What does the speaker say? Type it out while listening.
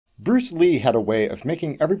Bruce Lee had a way of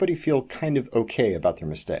making everybody feel kind of okay about their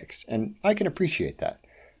mistakes, and I can appreciate that.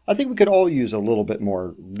 I think we could all use a little bit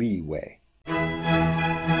more leeway.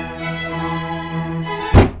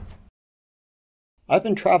 I've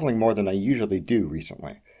been traveling more than I usually do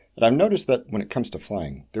recently, and I've noticed that when it comes to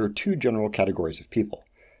flying, there are two general categories of people.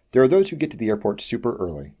 There are those who get to the airport super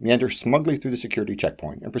early, meander smugly through the security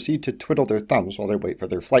checkpoint, and proceed to twiddle their thumbs while they wait for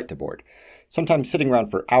their flight to board, sometimes sitting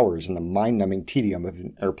around for hours in the mind-numbing tedium of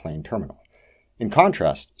an airplane terminal. In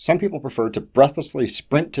contrast, some people prefer to breathlessly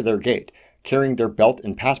sprint to their gate, carrying their belt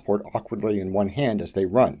and passport awkwardly in one hand as they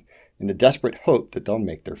run, in the desperate hope that they'll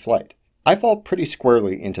make their flight. I fall pretty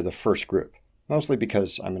squarely into the first group, mostly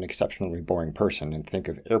because I'm an exceptionally boring person and think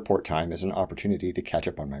of airport time as an opportunity to catch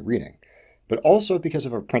up on my reading, but also because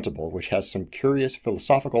of a principle which has some curious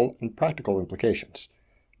philosophical and practical implications.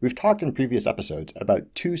 We've talked in previous episodes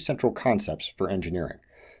about two central concepts for engineering: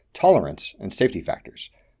 tolerance and safety factors,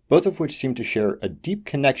 both of which seem to share a deep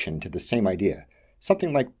connection to the same idea,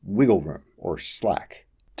 something like wiggle room or slack.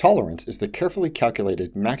 Tolerance is the carefully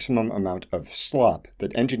calculated maximum amount of slop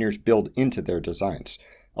that engineers build into their designs,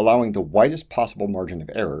 allowing the widest possible margin of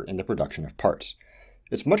error in the production of parts.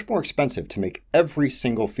 It's much more expensive to make every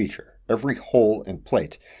single feature, every hole and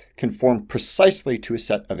plate, conform precisely to a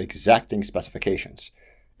set of exacting specifications.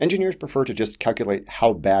 Engineers prefer to just calculate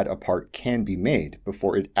how bad a part can be made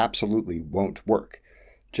before it absolutely won't work.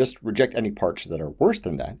 Just reject any parts that are worse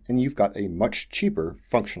than that, and you've got a much cheaper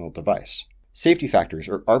functional device. Safety factors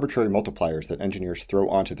are arbitrary multipliers that engineers throw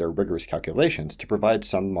onto their rigorous calculations to provide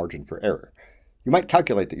some margin for error. You might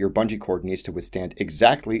calculate that your bungee cord needs to withstand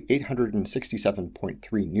exactly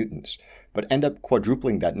 867.3 newtons, but end up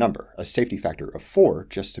quadrupling that number, a safety factor of 4,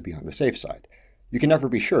 just to be on the safe side. You can never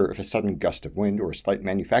be sure if a sudden gust of wind or a slight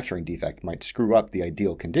manufacturing defect might screw up the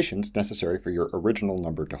ideal conditions necessary for your original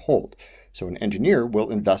number to hold, so an engineer will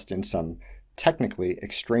invest in some technically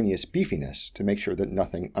extraneous beefiness to make sure that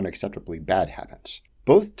nothing unacceptably bad happens.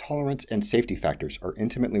 Both tolerance and safety factors are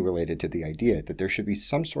intimately related to the idea that there should be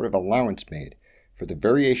some sort of allowance made for the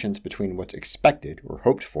variations between what's expected or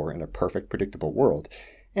hoped for in a perfect, predictable world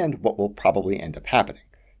and what will probably end up happening.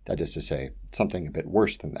 That is to say, something a bit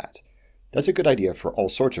worse than that. That's a good idea for all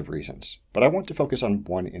sorts of reasons, but I want to focus on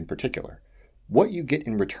one in particular: what you get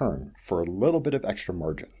in return for a little bit of extra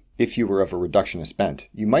margin. If you were of a reductionist bent,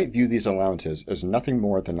 you might view these allowances as nothing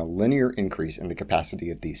more than a linear increase in the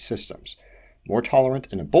capacity of these systems. More tolerance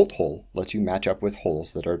in a bolt hole lets you match up with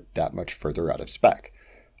holes that are that much further out of spec.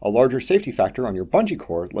 A larger safety factor on your bungee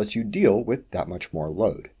cord lets you deal with that much more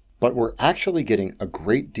load. But we're actually getting a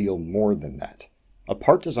great deal more than that. A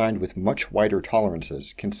part designed with much wider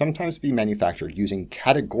tolerances can sometimes be manufactured using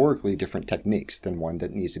categorically different techniques than one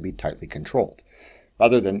that needs to be tightly controlled.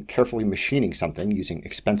 Rather than carefully machining something using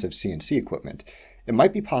expensive CNC equipment, it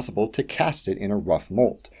might be possible to cast it in a rough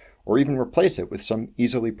mold, or even replace it with some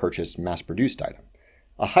easily purchased mass-produced item.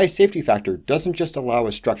 A high safety factor doesn't just allow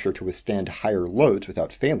a structure to withstand higher loads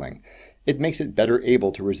without failing, it makes it better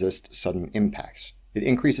able to resist sudden impacts. It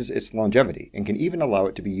increases its longevity and can even allow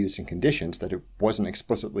it to be used in conditions that it wasn't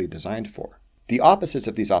explicitly designed for. The opposites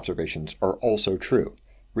of these observations are also true.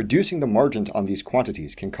 Reducing the margins on these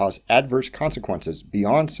quantities can cause adverse consequences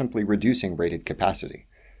beyond simply reducing rated capacity.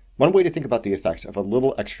 One way to think about the effects of a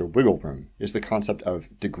little extra wiggle room is the concept of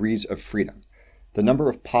degrees of freedom, the number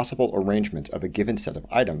of possible arrangements of a given set of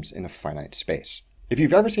items in a finite space. If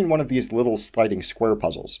you've ever seen one of these little sliding square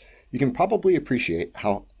puzzles, you can probably appreciate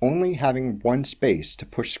how only having one space to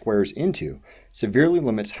push squares into severely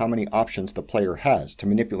limits how many options the player has to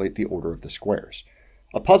manipulate the order of the squares.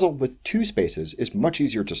 A puzzle with 2 spaces is much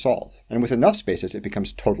easier to solve, and with enough spaces it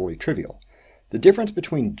becomes totally trivial. The difference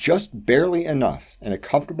between just barely enough and a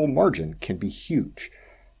comfortable margin can be huge.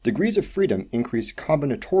 Degrees of freedom increase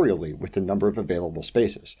combinatorially with the number of available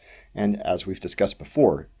spaces, and as we've discussed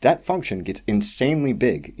before, that function gets insanely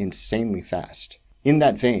big, insanely fast. In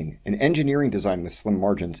that vein, an engineering design with slim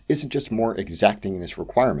margins isn't just more exacting in its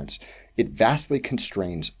requirements, it vastly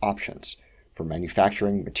constrains options for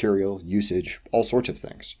manufacturing, material, usage, all sorts of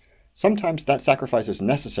things. Sometimes that sacrifice is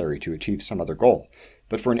necessary to achieve some other goal,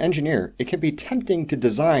 but for an engineer, it can be tempting to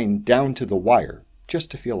design down to the wire just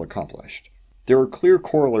to feel accomplished. There are clear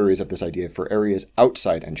corollaries of this idea for areas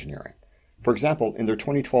outside engineering. For example, in their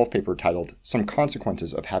 2012 paper titled "Some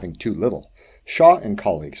Consequences of Having Too Little," Shaw and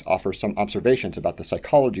colleagues offer some observations about the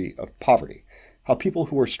psychology of poverty, how people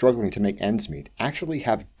who are struggling to make ends meet actually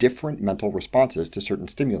have different mental responses to certain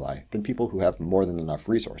stimuli than people who have more than enough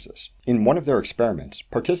resources. In one of their experiments,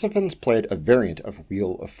 participants played a variant of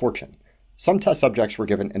Wheel of Fortune. Some test subjects were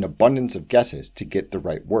given an abundance of guesses to get the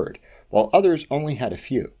right word, while others only had a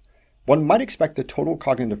few. One might expect the total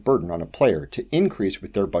cognitive burden on a player to increase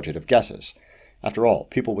with their budget of guesses. After all,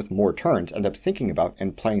 people with more turns end up thinking about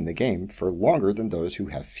and playing the game for longer than those who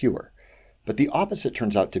have fewer. But the opposite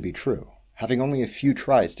turns out to be true. Having only a few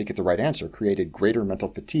tries to get the right answer created greater mental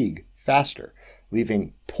fatigue faster,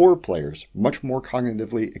 leaving poor players much more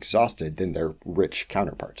cognitively exhausted than their rich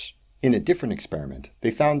counterparts. In a different experiment, they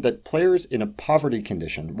found that players in a poverty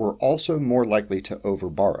condition were also more likely to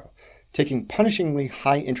overborrow, taking punishingly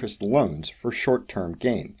high-interest loans for short-term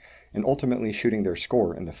gain, and ultimately shooting their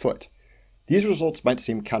score in the foot. These results might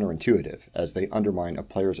seem counterintuitive, as they undermine a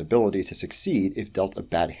player's ability to succeed if dealt a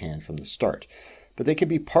bad hand from the start, but they can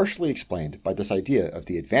be partially explained by this idea of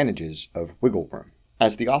the advantages of wiggle room.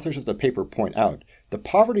 As the authors of the paper point out, the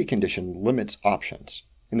poverty condition limits options.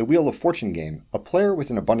 In the Wheel of Fortune game, a player with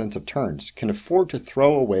an abundance of turns can afford to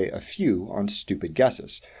throw away a few on stupid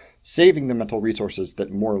guesses, saving the mental resources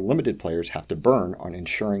that more limited players have to burn on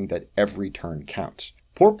ensuring that every turn counts.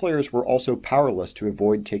 Poor players were also powerless to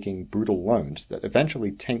avoid taking brutal loans that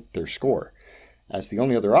eventually tanked their score, as the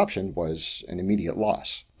only other option was an immediate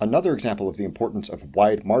loss. Another example of the importance of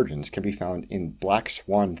wide margins can be found in Black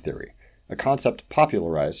Swan theory, a concept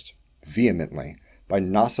popularized, vehemently, by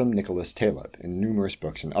Nassim Nicholas Taleb in numerous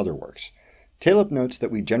books and other works. Taleb notes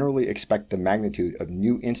that we generally expect the magnitude of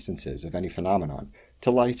new instances of any phenomenon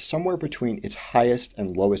to lie somewhere between its highest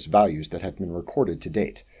and lowest values that have been recorded to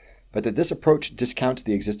date, but that this approach discounts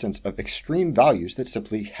the existence of extreme values that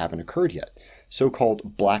simply haven't occurred yet,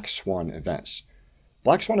 so-called black swan events.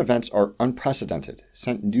 Black swan events are unprecedented,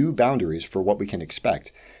 set new boundaries for what we can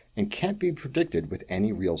expect, and can't be predicted with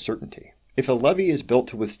any real certainty. If a levee is built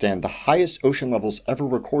to withstand the highest ocean levels ever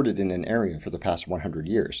recorded in an area for the past 100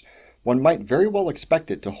 years, one might very well expect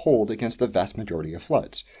it to hold against the vast majority of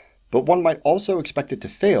floods, but one might also expect it to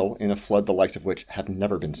fail in a flood the likes of which have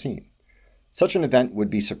never been seen. Such an event would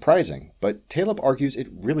be surprising, but Taleb argues it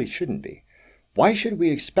really shouldn't be. Why should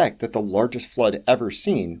we expect that the largest flood ever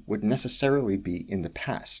seen would necessarily be in the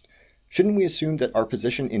past? Shouldn't we assume that our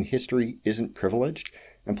position in history isn't privileged,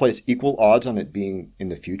 and place equal odds on it being in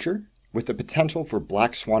the future? With the potential for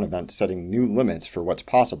black swan events setting new limits for what's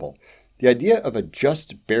possible, the idea of a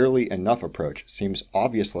just barely enough approach seems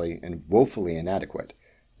obviously and woefully inadequate.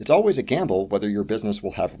 It's always a gamble whether your business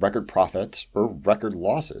will have record profits or record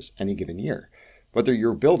losses any given year, whether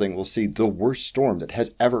your building will see the worst storm that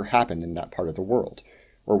has ever happened in that part of the world,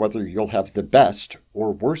 or whether you'll have the best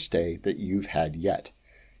or worst day that you've had yet.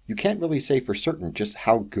 You can't really say for certain just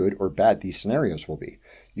how good or bad these scenarios will be.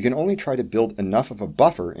 You can only try to build enough of a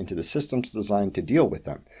buffer into the systems designed to deal with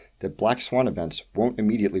them that black swan events won't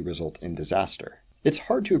immediately result in disaster. It's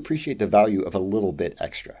hard to appreciate the value of a little bit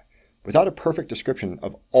extra. Without a perfect description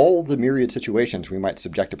of all the myriad situations we might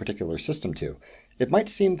subject a particular system to, it might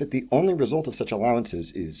seem that the only result of such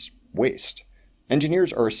allowances is waste.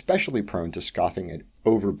 Engineers are especially prone to scoffing at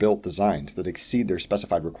overbuilt designs that exceed their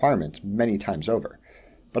specified requirements many times over.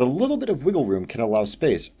 But a little bit of wiggle room can allow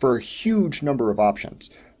space for a huge number of options,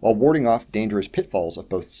 while warding off dangerous pitfalls of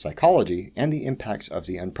both psychology and the impacts of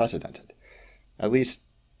the unprecedented. At least,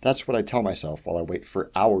 that's what I tell myself while I wait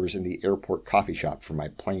for hours in the airport coffee shop for my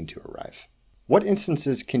plane to arrive. What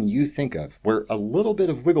instances can you think of where a little bit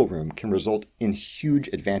of wiggle room can result in huge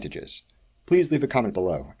advantages? Please leave a comment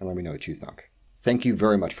below and let me know what you think. Thank you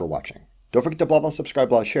very much for watching. Don't forget to blah blah, subscribe,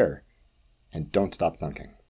 blah, share, and don't stop thunking.